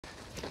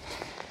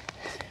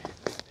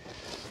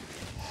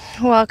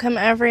Welcome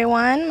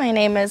everyone. My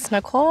name is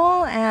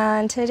Nicole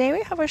and today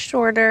we have a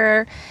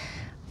shorter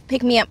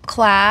pick-me-up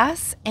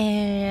class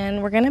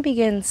and we're going to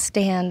begin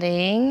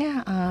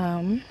standing.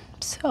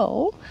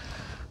 So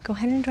go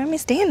ahead and join me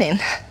standing.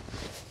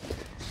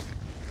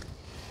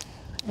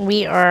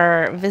 We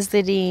are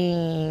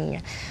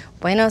visiting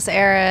Buenos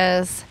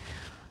Aires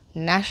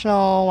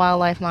National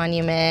Wildlife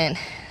Monument.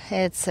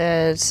 It's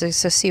a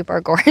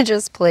super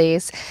gorgeous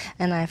place,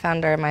 and I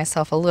found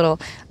myself a little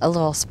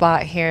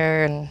spot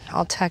here and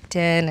all tucked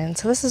in, and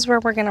so this is where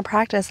we're going to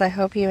practice. I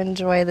hope you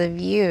enjoy the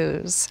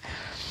views.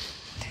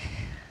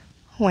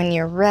 When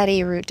you're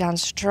ready, root down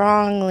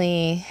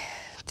strongly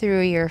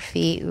through your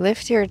feet,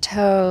 lift your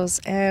toes,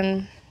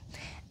 and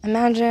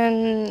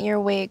imagine your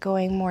weight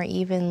going more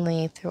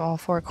evenly through all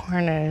four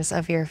corners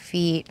of your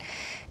feet,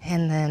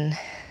 and then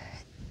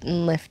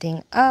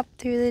lifting up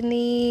through the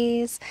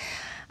knees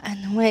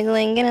and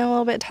wiggling, getting a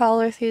little bit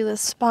taller through the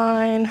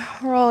spine.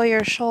 Roll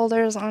your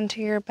shoulders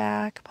onto your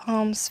back,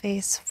 palms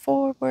face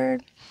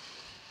forward.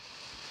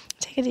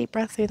 Take a deep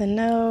breath through the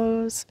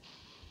nose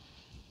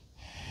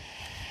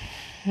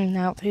and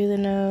out through the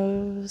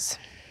nose.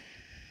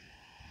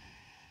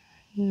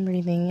 And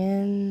breathing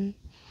in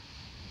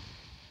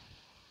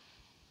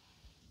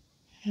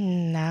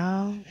and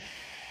out.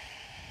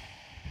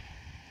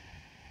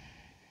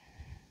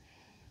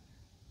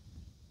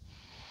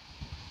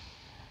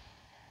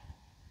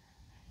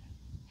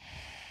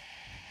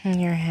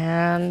 Your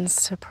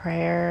hands to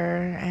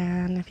prayer,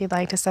 and if you'd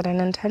like to set an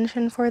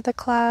intention for the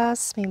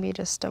class, maybe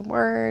just a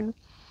word,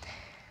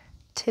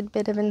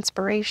 tidbit of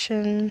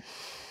inspiration,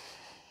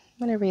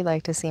 whatever you'd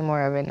like to see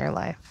more of in your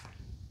life.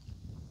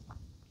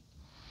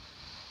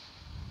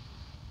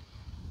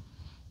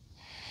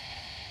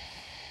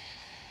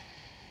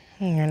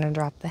 You're going to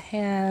drop the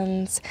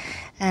hands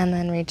and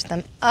then reach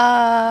them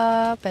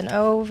up and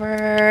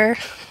over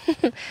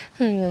and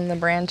then the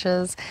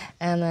branches,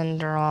 and then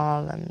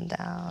draw them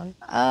down,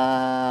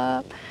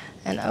 up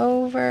and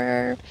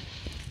over,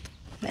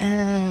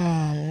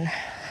 and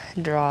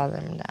draw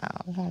them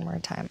down. One more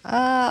time,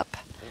 up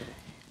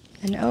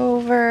and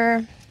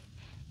over,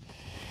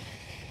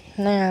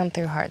 and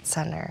through heart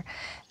center.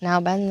 Now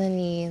bend the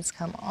knees,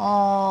 come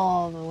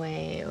all the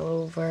way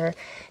over.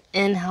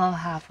 Inhale,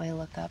 halfway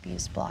look up.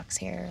 Use blocks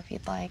here if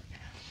you'd like.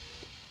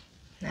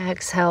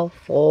 Exhale,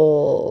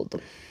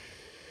 fold.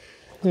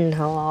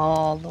 Inhale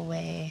all the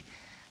way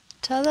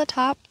to the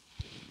top.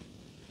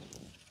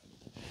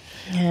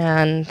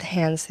 And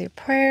hands through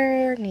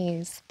prayer,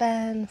 knees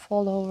bend,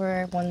 fold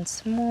over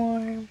once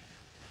more.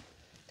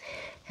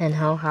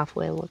 Inhale,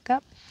 halfway look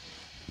up.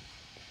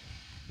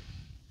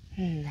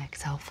 And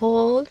exhale,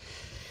 fold.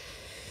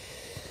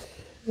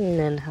 And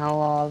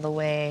inhale all the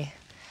way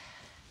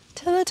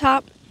to the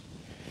top.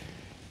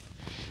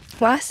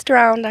 Last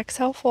round,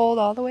 exhale, fold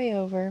all the way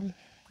over.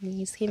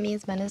 Knees keep me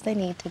as bent as they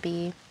need to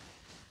be.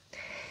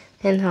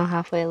 Inhale,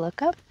 halfway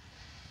look up.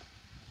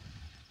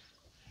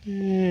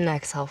 And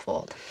exhale,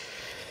 fold.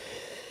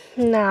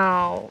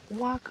 Now,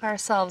 walk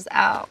ourselves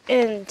out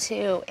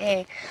into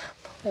a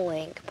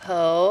plank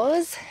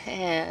pose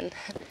and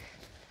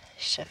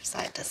shift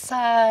side to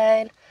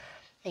side.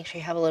 Make sure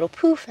you have a little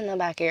poof in the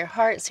back of your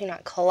heart so you're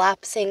not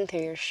collapsing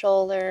through your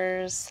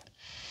shoulders.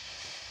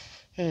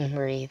 And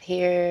breathe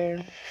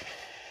here.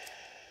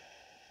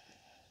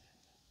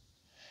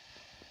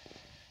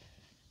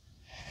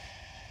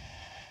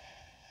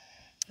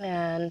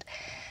 And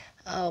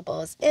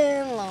elbows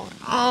in, lower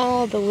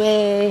all the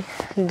way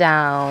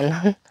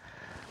down.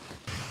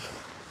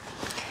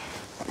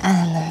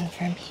 And then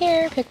from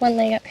here, pick one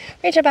leg up,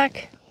 reach it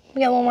back.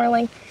 We got a little more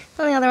length.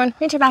 And the other one,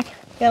 reach it back.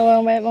 Get a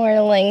little bit more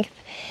length.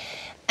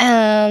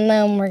 And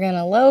then we're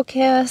gonna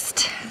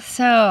locust.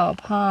 So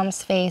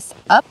palms face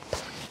up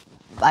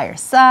by your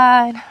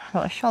side.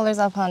 Roll your shoulders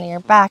up onto your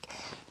back.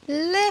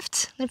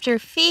 Lift your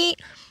feet.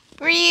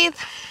 Breathe.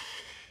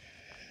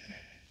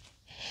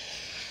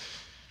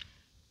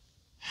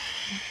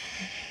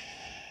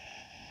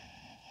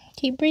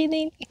 Keep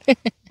breathing.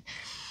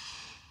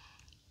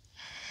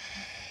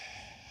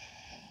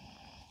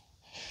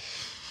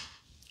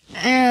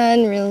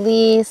 And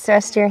release.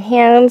 Rest your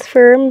hands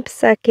for a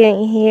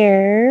second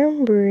here.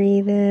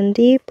 Breathe in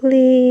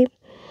deeply.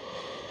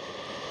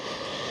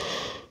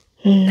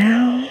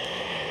 Now.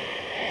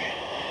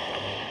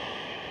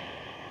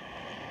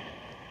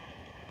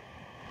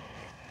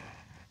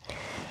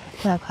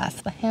 Now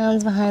clasp the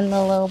hands behind the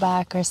low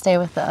back or stay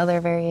with the other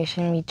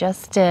variation we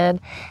just did.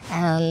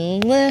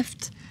 And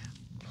lift.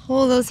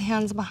 Pull those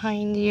hands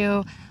behind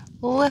you.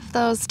 Lift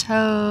those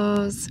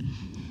toes.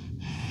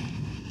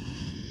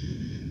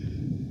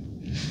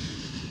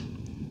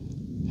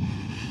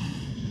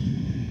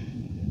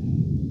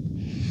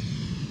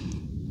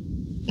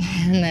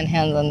 And then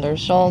hands under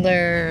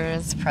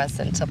shoulders, press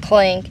into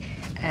plank,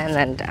 and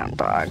then down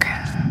dog.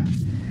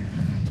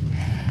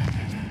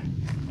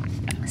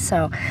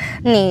 So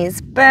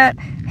knees bent,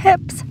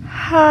 hips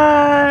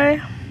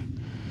high.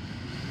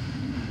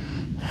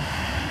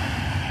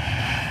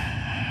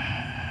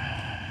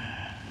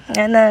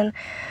 And then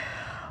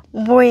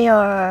We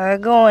are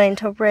going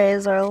to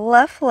raise our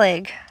left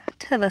leg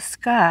to the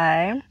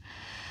sky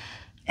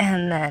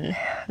and then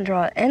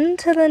draw it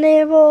into the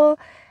navel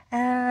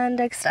and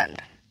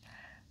extend.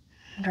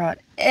 Draw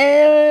it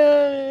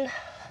in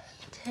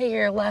to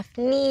your left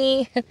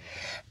knee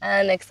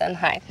and extend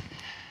high.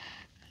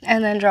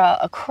 And then draw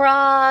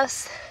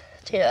across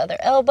to your other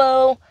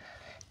elbow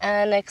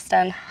and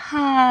extend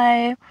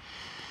high.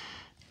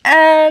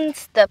 And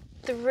step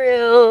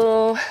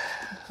through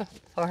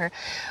for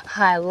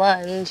high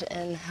lunge.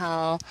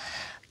 Inhale,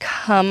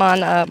 come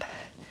on up,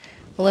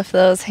 lift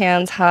those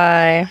hands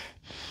high.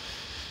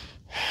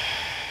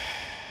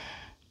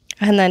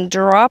 And then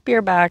drop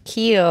your back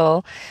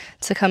heel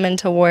to come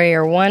into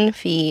warrior one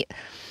feet.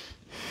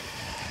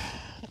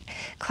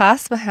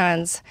 Clasp the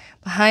hands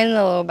behind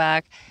the low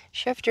back.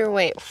 Shift your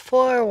weight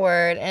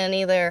forward and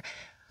either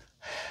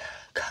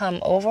come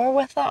over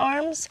with the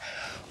arms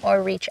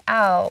or reach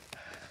out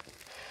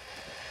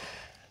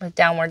with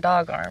downward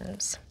dog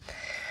arms.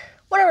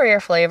 Whatever your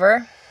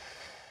flavor,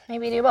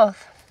 maybe do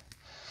both.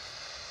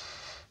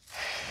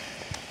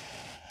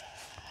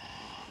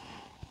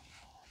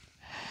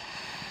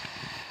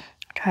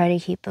 Try to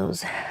keep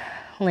those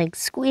legs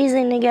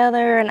squeezing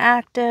together and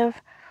active.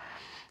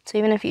 So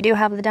even if you do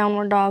have the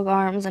downward dog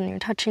arms and you're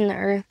touching the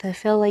earth, I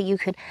feel like you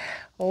could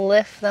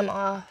lift them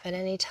off at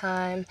any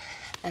time.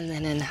 And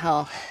then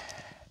inhale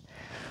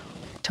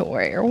to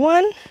warrior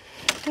one.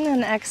 And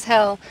then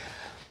exhale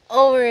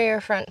over your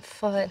front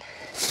foot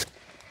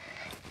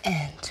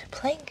and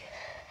plank.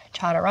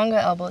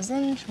 Chaturanga, elbows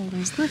in,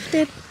 shoulders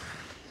lifted.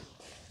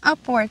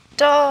 Upward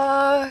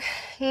dog,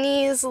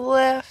 knees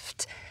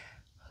lift.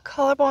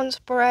 Collarbones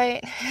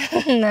bright.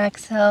 And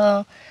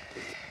exhale,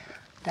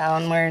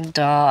 downward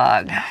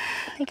dog.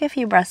 Take a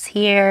few breaths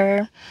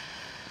here.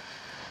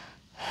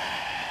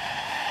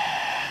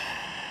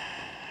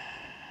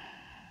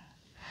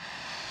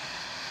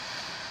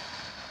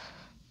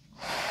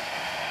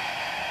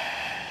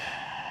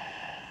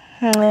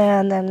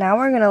 And then now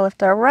we're going to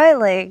lift our right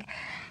leg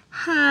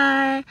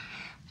high.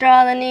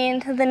 Draw the knee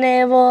into the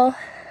navel.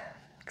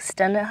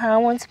 Extend it high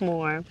once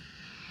more.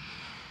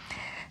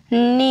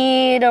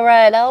 Knee to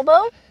right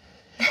elbow.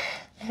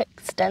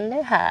 Extend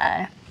it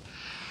high.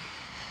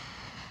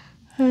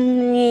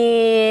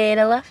 Knee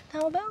to left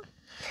elbow.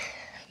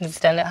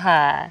 Extend it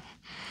high.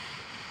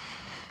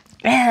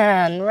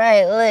 And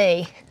right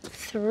leg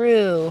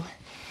through.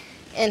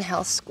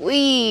 Inhale,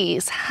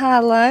 squeeze, high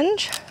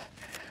lunge.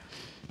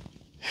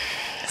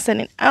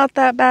 Extending out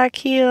that back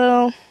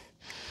heel.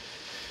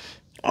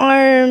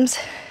 Arms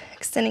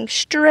extending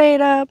straight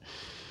up.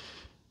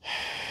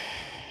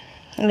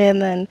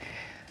 And then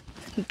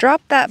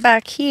drop that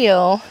back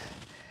heel.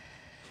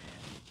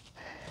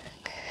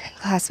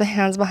 Clasp the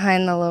hands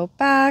behind the low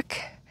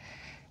back.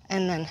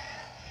 And then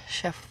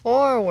shift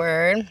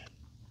forward.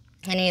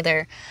 And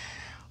either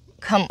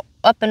come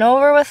up and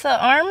over with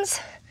the arms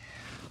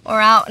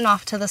or out and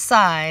off to the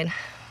side.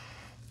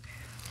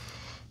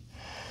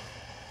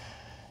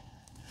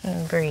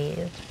 And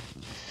breathe.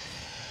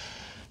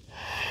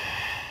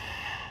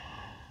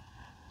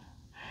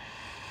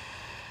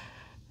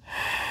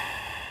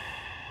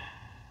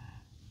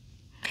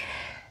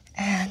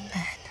 And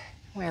then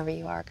wherever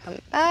you are, come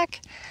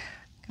back,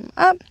 come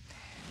up,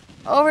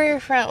 over your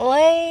front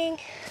leg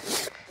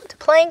to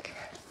plank.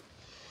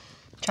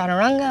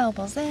 Chaturanga,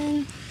 elbows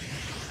in,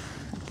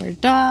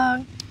 upward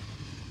dog,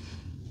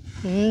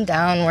 and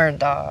downward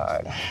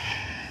dog.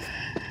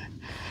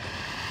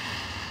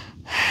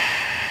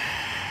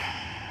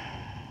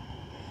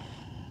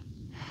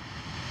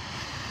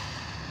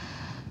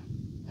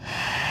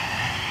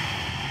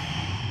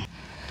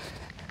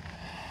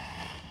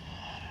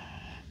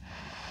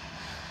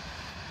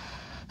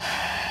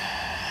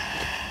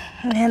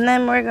 And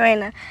then we're going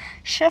to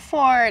shift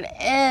forward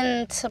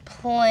into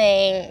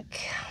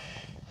plank.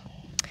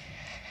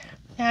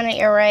 Down at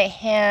your right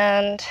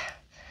hand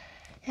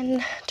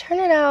and turn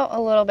it out a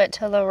little bit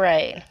to the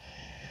right.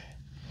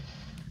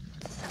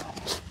 So,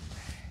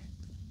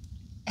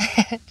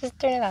 just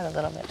turn it out a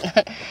little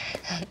bit.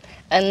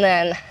 And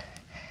then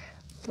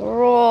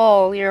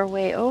roll your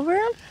way over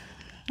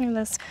in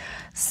this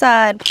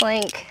side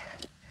plank.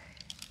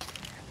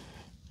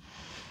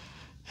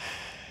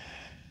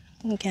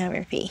 You can have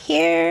your feet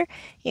here,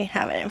 you can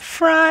have it in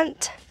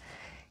front,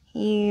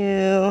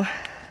 you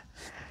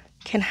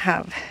can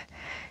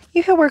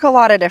work a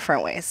lot of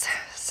different ways.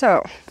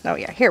 So, oh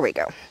yeah, here we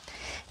go.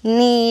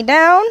 Knee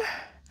down.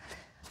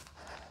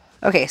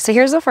 Okay, so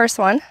here's the first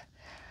one,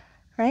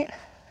 right?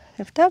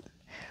 Lift up,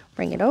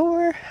 bring it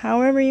over,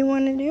 however you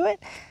want to do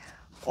it.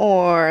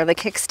 Or the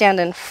kickstand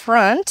in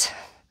front,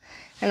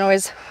 and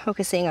always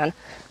focusing on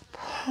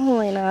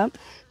pulling up.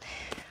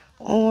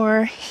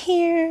 Or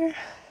here.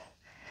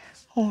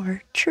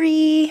 Or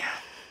tree.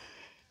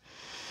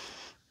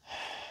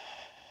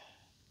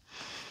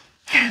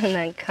 And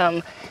then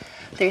come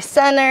through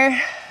center,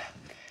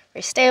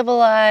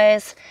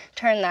 restabilize,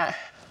 turn that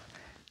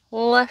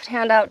left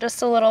hand out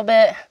just a little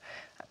bit,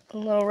 a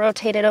little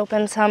rotated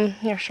open some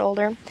your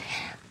shoulder,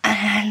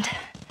 and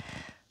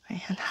right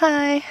hand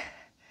high,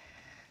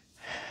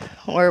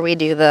 Or we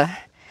do the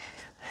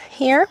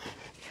here.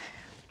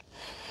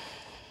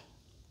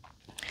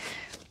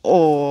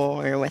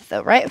 Or with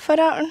the right foot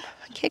out,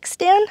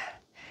 kickstand.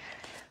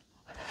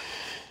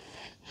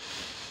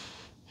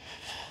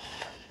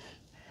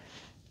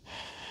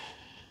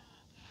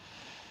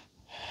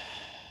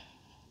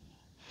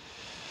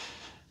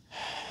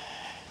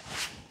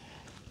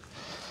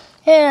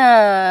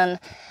 And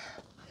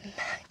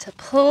back to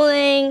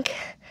plank.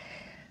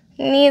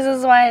 Knees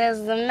as wide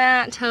as the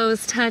mat,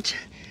 toes touch.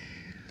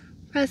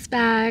 Press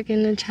back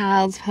into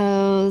child's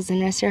pose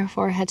and rest your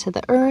forehead to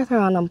the earth or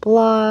on a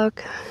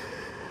block.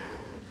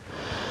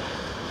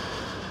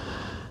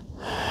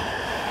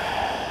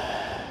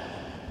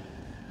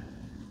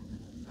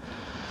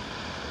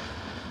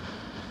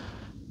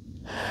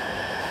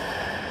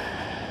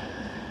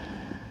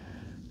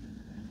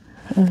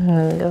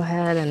 Go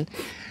ahead and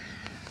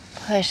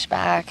push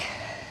back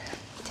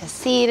to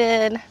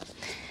seated.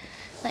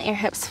 Let your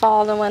hips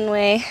fall to one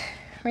way.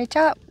 Reach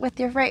up with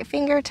your right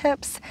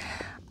fingertips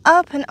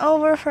up and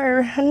over for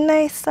a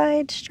nice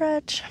side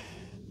stretch.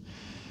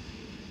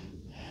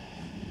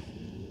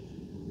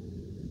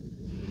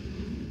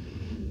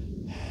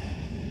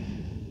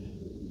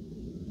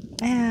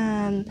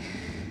 And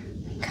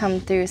come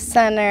through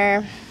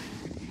center.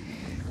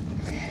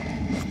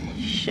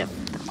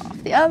 Shift them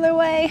off the other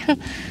way.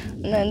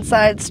 And then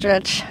side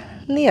stretch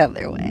the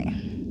other way.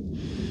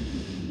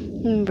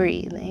 And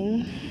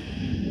breathing.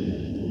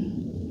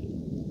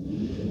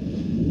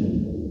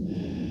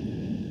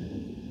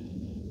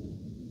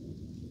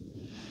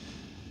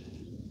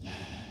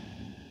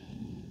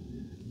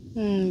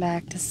 And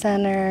back to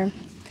center.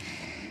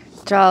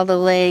 Draw the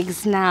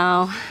legs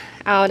now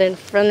out in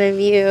front of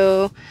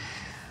you.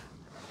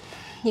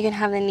 You can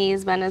have the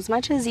knees bend as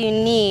much as you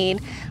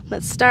need.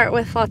 Let's start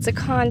with lots of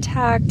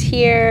contact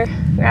here.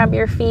 Grab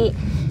your feet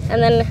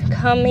and then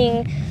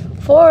coming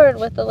forward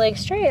with the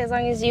legs straight, as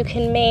long as you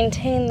can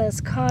maintain this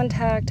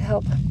contact to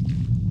help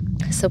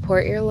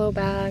support your low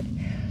back.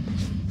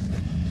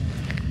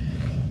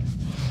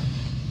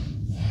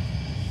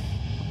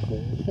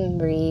 And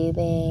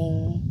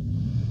breathing.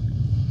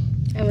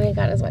 And when you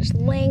got as much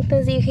length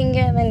as you can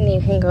get, then you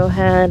can go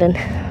ahead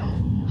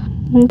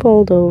and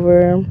fold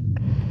over.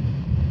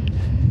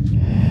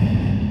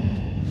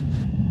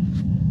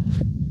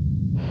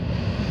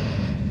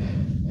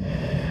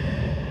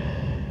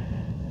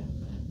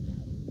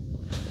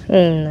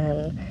 And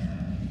then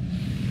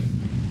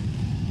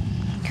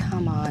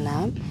come on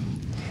up.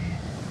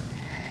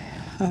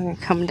 We're going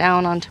to come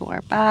down onto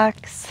our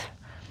backs.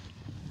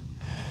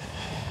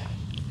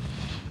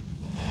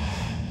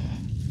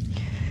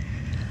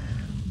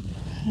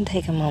 And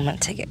take a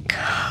moment to get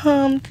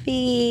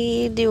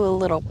comfy. Do a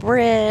little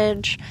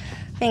bridge.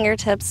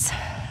 Fingertips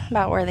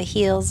about where the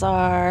heels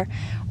are.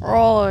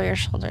 Roll your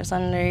shoulders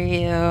under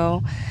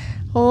you.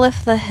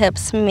 Lift the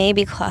hips,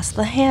 maybe clasp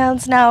the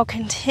hands. Now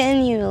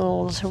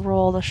continue to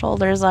roll the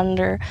shoulders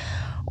under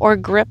or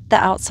grip the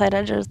outside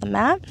edges of the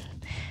mat.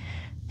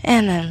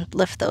 And then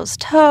lift those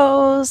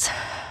toes.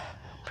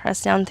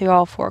 Press down through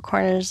all four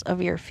corners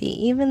of your feet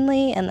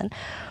evenly. And then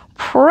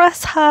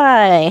press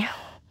high.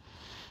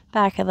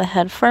 Back of the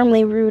head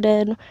firmly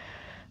rooted.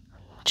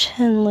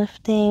 Chin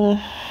lifting.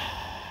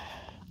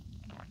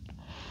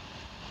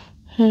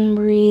 And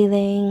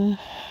breathing.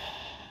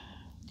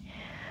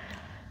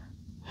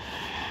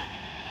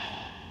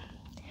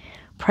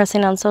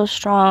 Pressing down so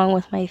strong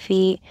with my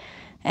feet,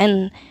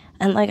 and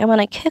like I'm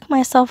gonna kick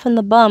myself in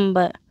the bum,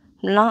 but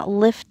not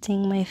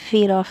lifting my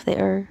feet off the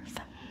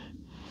earth.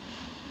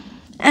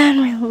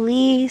 And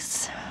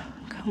release.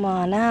 Come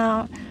on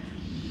out.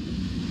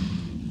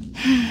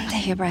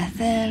 Take a breath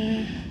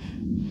in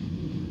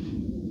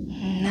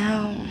and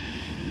out.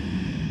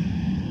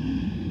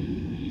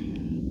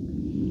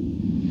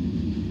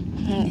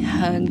 And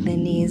hug the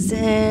knees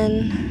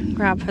in.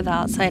 Grab for the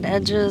outside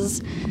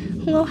edges.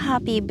 A little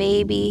happy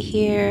baby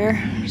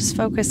here. Just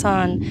focus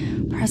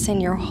on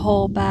pressing your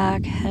whole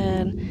back,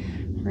 head,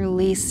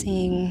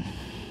 releasing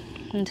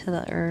into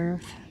the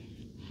earth.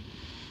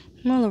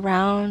 Roll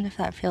around if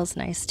that feels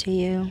nice to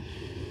you.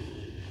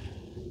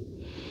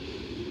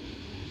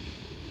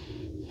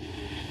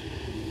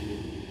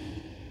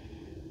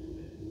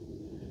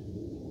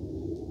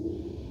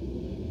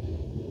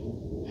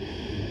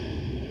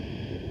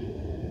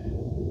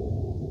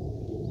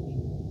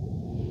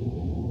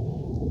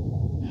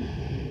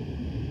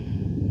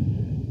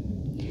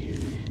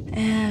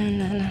 And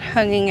then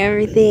hugging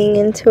everything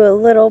into a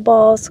little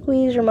ball.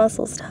 Squeeze your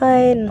muscles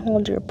tight and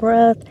hold your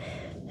breath.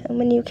 And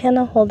when you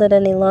cannot hold it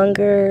any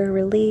longer,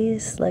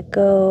 release, let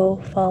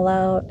go, fall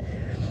out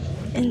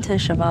into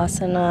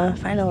Shavasana,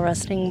 final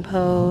resting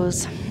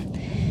pose.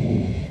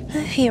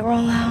 The feet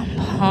roll out,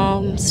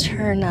 palms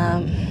turn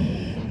up.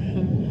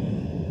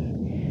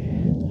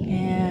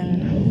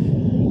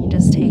 And you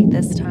just take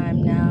this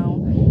time now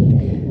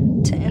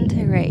to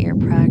integrate your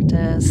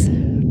practice,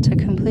 to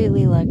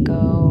completely let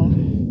go.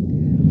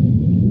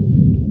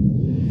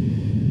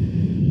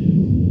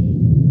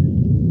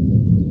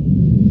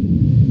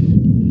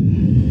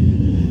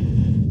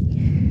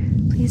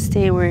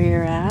 Stay where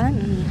you're at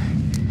and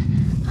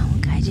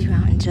guide you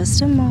out in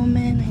just a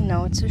moment. I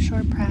know it's a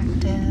short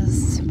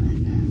practice,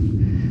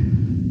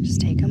 but just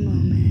take a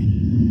moment.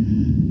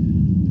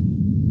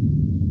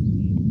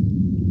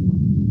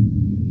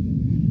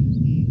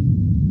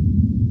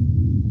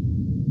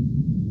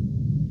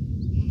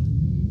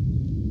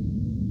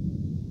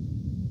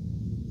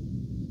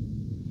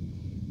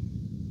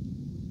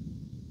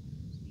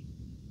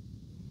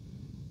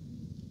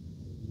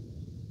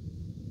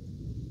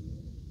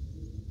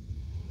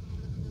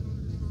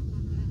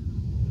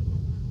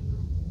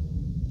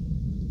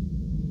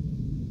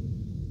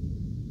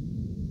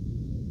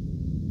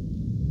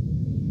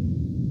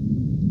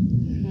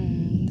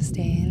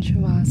 Stay in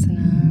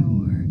Shavasana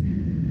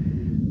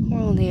or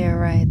roll to your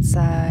right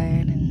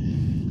side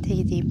and take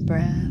a deep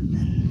breath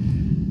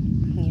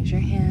and use your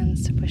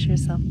hands to push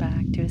yourself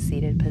back to a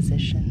seated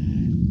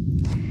position.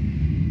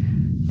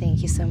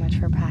 Thank you so much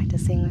for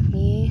practicing with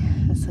me.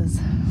 This is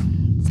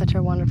such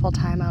a wonderful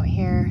time out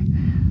here.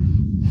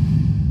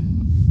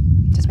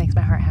 It just makes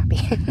my heart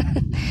happy.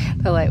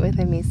 The light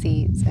within me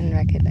sees and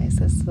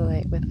recognizes the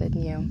light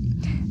within you.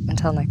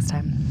 Until next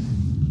time.